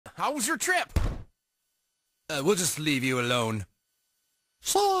How was your trip? We'll just leave you alone.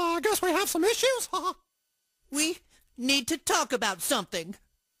 So, I guess we have some issues, huh? We need to talk about something.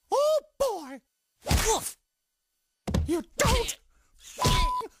 Oh, boy. Woof! You don't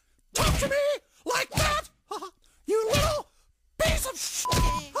talk to me like that, you little piece of shit.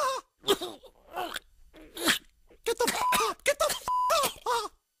 Get the up, get the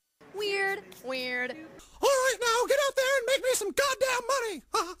up. Weird. All right, now get out there and make me some goddamn money.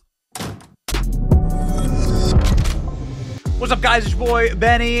 What's up, guys? It's your boy,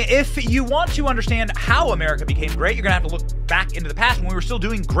 Benny. If you want to understand how America became great, you're going to have to look back into the past when we were still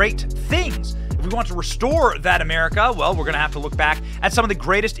doing great things. If we want to restore that America, well, we're going to have to look back at some of the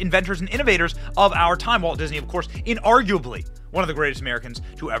greatest inventors and innovators of our time. Walt Disney, of course, inarguably one of the greatest Americans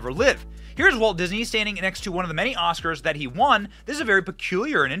to ever live. Here's Walt Disney standing next to one of the many Oscars that he won. This is a very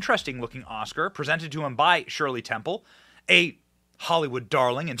peculiar and interesting-looking Oscar presented to him by Shirley Temple, a Hollywood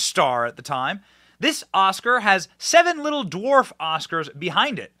darling and star at the time. This Oscar has 7 little dwarf Oscars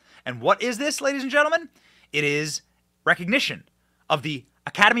behind it. And what is this, ladies and gentlemen? It is recognition of the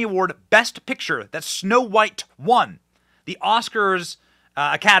Academy Award Best Picture that Snow White won. The Oscars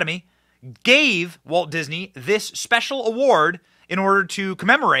Academy gave Walt Disney this special award in order to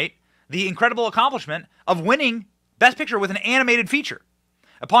commemorate the incredible accomplishment of winning Best Picture with an animated feature.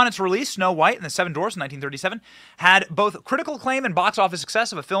 Upon its release, Snow White and the Seven Dwarfs in 1937 had both critical acclaim and box office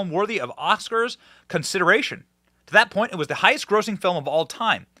success of a film worthy of Oscars consideration. To that point, it was the highest-grossing film of all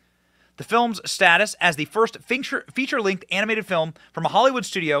time. The film's status as the first feature-length animated film from a Hollywood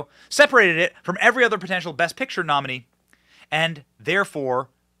studio separated it from every other potential Best Picture nominee, and therefore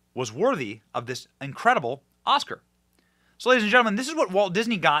was worthy of this incredible Oscar. So, ladies and gentlemen, this is what Walt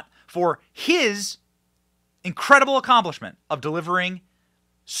Disney got for his incredible accomplishment of delivering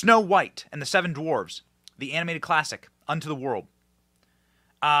Snow White and the Seven Dwarfs, the animated classic, unto the world.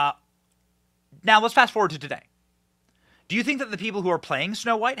 Now, let's fast forward to today. Do you think that the people who are playing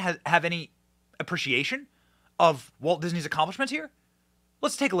Snow White have any appreciation of Walt Disney's accomplishments here?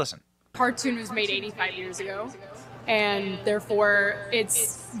 Let's take a listen. Cartoon was made 85 years ago, and therefore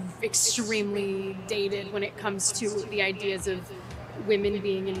it's extremely dated when it comes to the ideas of women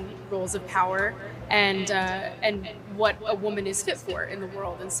being in roles of power and what a woman is fit for in the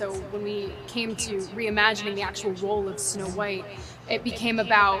world. And so when we came to reimagining the actual role of Snow White, it became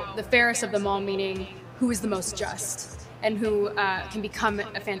about the fairest of them all, meaning who is the most just and who can become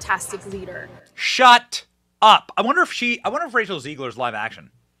a fantastic leader. Shut up. I wonder if Rachel Ziegler's live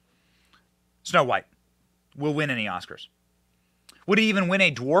action Snow White will win any Oscars. Would he even win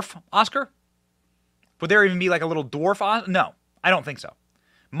a dwarf Oscar? Would there even be like a little dwarf Oscar? No, I don't think so.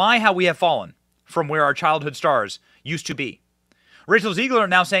 My, how we have fallen from where our childhood stars used to be. Rachel Ziegler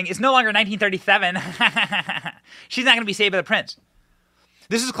now saying it's no longer 1937. She's not going to be saved by the prince.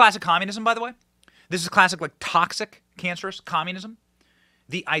 This is classic communism, by the way. This is classic, like, toxic, cancerous communism.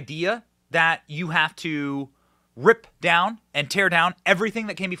 The idea that you have to rip down and tear down everything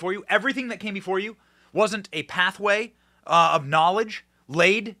that came before you. Everything that came before you wasn't a pathway of knowledge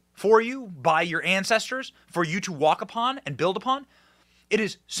laid for you by your ancestors for you to walk upon and build upon. It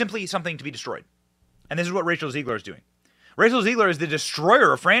is simply something to be destroyed. And this is what Rachel Ziegler is doing. Rachel Ziegler is the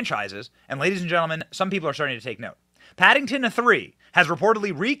destroyer of franchises, and ladies and gentlemen, some people are starting to take note. Paddington 3 has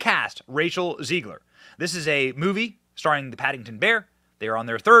reportedly recast Rachel Ziegler. This is a movie starring the Paddington Bear. They are on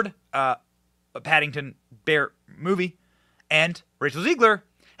their third Paddington Bear movie, and Rachel Ziegler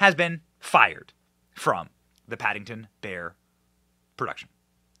has been fired from the Paddington Bear production.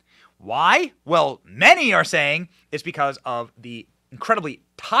 Why? Well, many are saying it's because of the incredibly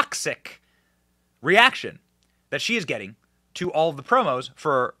toxic reaction that she is getting to all of the promos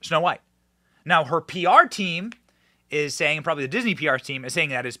for Snow White. Now, her PR team is saying, and probably the Disney PR team is saying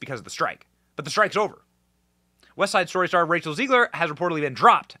that it's because of the strike. But the strike's over. West Side Story star Rachel Ziegler has reportedly been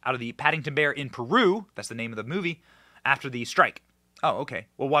dropped out of the Paddington Bear in Peru, that's the name of the movie, after the strike. Oh, okay.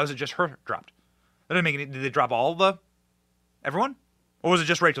 Well, why was it just her dropped? That didn't make any, did they drop everyone? Or was it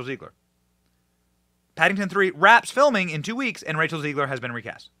just Rachel Ziegler? Paddington 3 wraps filming in 2 weeks, and Rachel Ziegler has been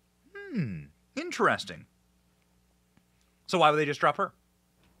recast. Interesting. So why would they just drop her?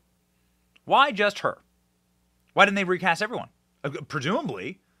 Why just her? Why didn't they recast everyone?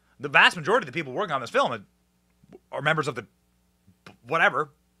 Presumably, the vast majority of the people working on this film are members of the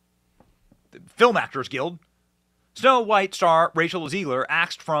Film Actors Guild. Snow White star Rachel Ziegler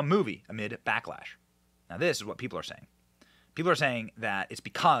axed from movie amid backlash. Now this is what people are saying. People are saying that it's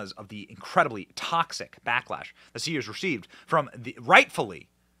because of the incredibly toxic backlash the she has received from the, rightfully,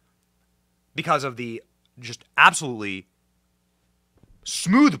 because of the just absolutely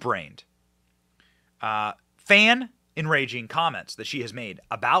smooth-brained fan enraging comments that she has made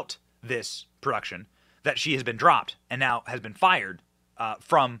about this production that she has been dropped and now has been fired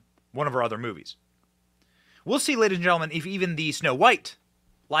from one of her other movies. We'll see, ladies and gentlemen, if even the Snow White,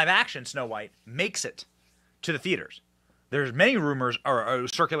 live-action Snow White, makes it to the theaters. There's many rumors are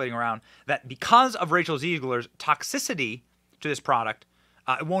circulating around that because of Rachel Ziegler's toxicity to this product,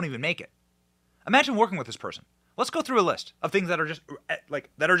 it won't even make it. Imagine working with this person. Let's go through a list of things that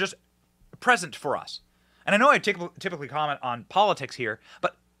are just present for us. And I know I typically comment on politics here,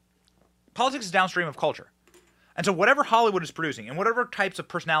 but politics is downstream of culture. And so whatever Hollywood is producing and whatever types of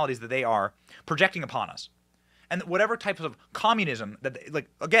personalities that they are projecting upon us, and whatever types of communism that,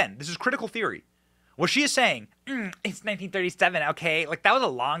 again, this is critical theory. What she is saying, it's 1937, okay? Like, that was a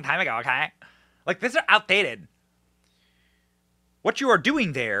long time ago, okay? Like, this is outdated. What you are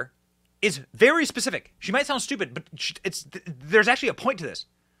doing there is very specific. She might sound stupid, but there's actually a point to this.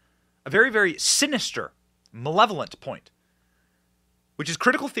 A very, very sinister, malevolent point. Which is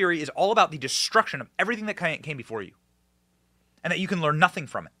critical theory is all about the destruction of everything that came before you. And that you can learn nothing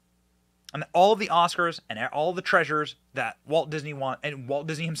from it. And that all of the Oscars and all the treasures that Walt Disney and Walt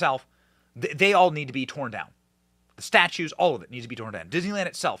Disney himself, they all need to be torn down. The statues, all of it needs to be torn down. Disneyland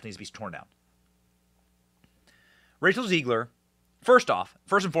itself needs to be torn down. Rachel Ziegler, first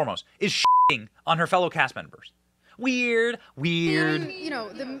and foremost, is shitting on her fellow cast members. Weird. And, you know,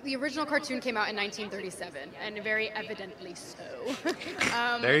 the original cartoon came out in 1937, and very evidently so.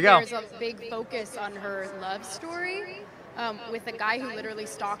 There you go. There's a big focus on her love story with a guy who literally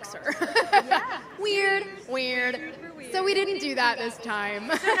stalks her. Yeah. Weird. So we didn't do that this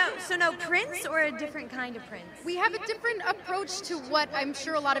time. So no Prince or a different kind of Prince? We have a different approach to what I'm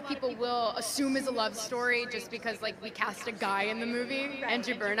sure a lot of people will assume is a love story just because, like, we cast a guy in the movie.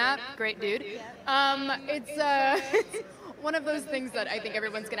 Andrew Burnap, great dude. It's one of those things that I think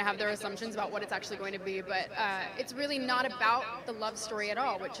everyone's going to have their assumptions about what it's actually going to be, but it's really not about the love story at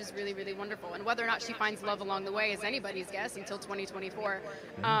all, which is really, really wonderful. And whether or not she finds love along the way is anybody's guess until 2024.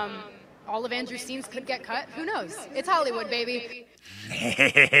 All of Andrew's scenes could get cut. Who knows? It's Hollywood, baby.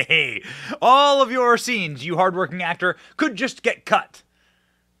 Hey, all of your scenes, you hardworking actor, could just get cut.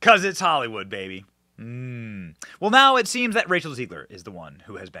 'Cause it's Hollywood, baby. Well, now it seems that Rachel Ziegler is the one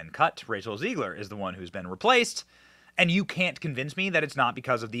who has been cut. Rachel Ziegler is the one who's been replaced. And you can't convince me that it's not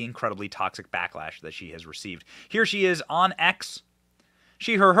because of the incredibly toxic backlash that she has received. Here she is on X.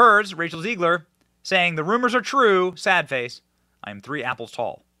 She, her, hers, Rachel Ziegler, saying, "The rumors are true, sad face. I am 3 apples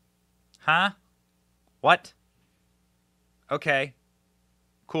tall." Huh? What? Okay.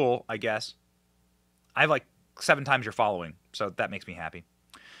 Cool, I guess. I have like 7 times your following, so that makes me happy.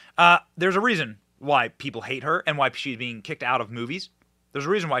 There's a reason why people hate her and why she's being kicked out of movies. There's a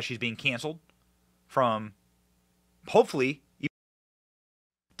reason why she's being canceled from, hopefully,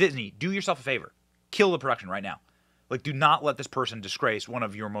 Disney. Do yourself a favor. Kill the production right now. Like, do not let this person disgrace one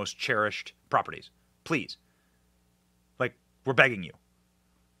of your most cherished properties. Please. Like, we're begging you.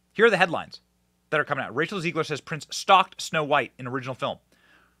 Here are the headlines that are coming out. Rachel Ziegler says Prince stalked Snow White in original film.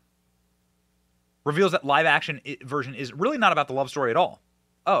 Reveals that live-action version is really not about the love story at all.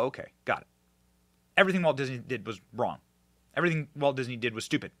 Oh, okay. Got it. Everything Walt Disney did was wrong. Everything Walt Disney did was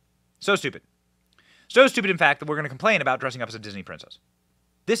stupid. So stupid. So stupid, in fact, that we're going to complain about dressing up as a Disney princess.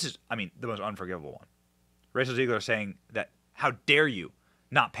 This is, the most unforgivable one. Rachel Ziegler saying that, how dare you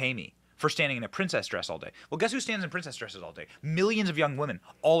not pay me for standing in a princess dress all day. Well, guess who stands in princess dresses all day? Millions of young women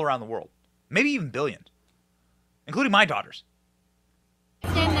all around the world. Maybe even billions. Including my daughters.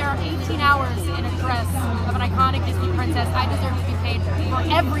 Stand there 18 hours in a dress of an iconic Disney princess. I deserve to be paid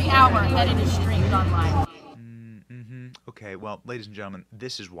for every hour that it is streamed online. Okay, well, ladies and gentlemen,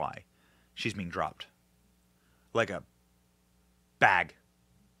 this is why she's being dropped. Like a bag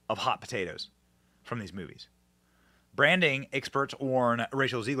of hot potatoes from these movies. Branding experts warn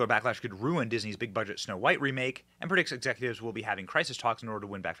Rachel Ziegler backlash could ruin Disney's big-budget Snow White remake and predicts executives will be having crisis talks in order to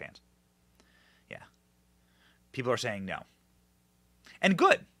win back fans. Yeah. People are saying no. And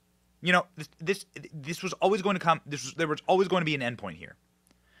good. You know, this was always going to come. There was always going to be an endpoint here.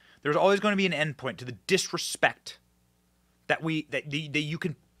 There was always going to be an endpoint to the disrespect that you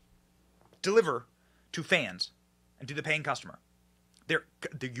can deliver to fans and to the paying customer.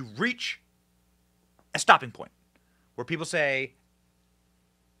 You reach a stopping point where people say,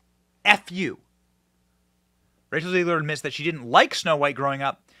 F you. Rachel Ziegler admits that she didn't like Snow White growing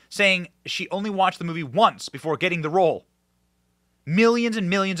up, saying she only watched the movie once before getting the role. Millions and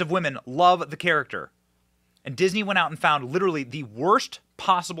millions of women love the character. And Disney went out and found literally the worst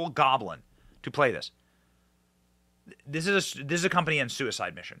possible goblin to play this. This is a company on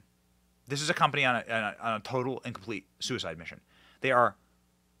suicide mission. This is a company on a total and complete suicide mission. They are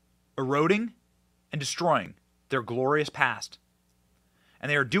eroding and destroying their glorious past. And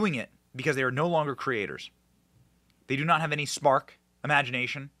they are doing it because they are no longer creators. They do not have any spark,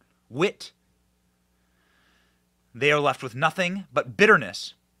 imagination, wit. They are left with nothing but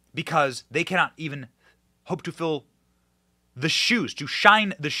bitterness because they cannot even hope to fill the shoes, to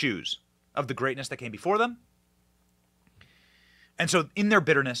shine the shoes of the greatness that came before them. And so in their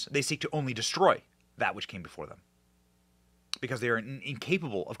bitterness, they seek to only destroy that which came before them. Because they are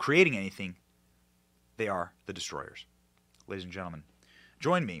incapable of creating anything, they are the destroyers. Ladies and gentlemen,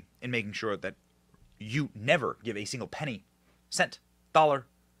 join me in making sure that you never give a single penny, cent, dollar,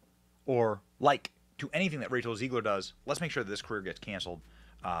 or like to anything that Rachel Ziegler does. Let's make sure that this career gets canceled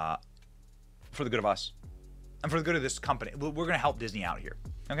for the good of us and for the good of this company. We're going to help Disney out here,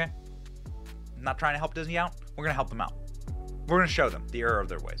 okay? I'm not trying to help Disney out. We're going to help them out. We're going to show them the error of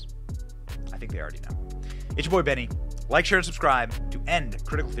their ways. I think they already know. It's your boy, Benny. Like, share, and subscribe to end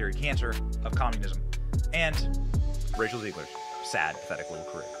critical theory cancer of communism and Rachel Ziegler's sad, pathetic little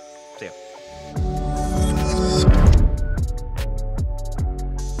career. See ya.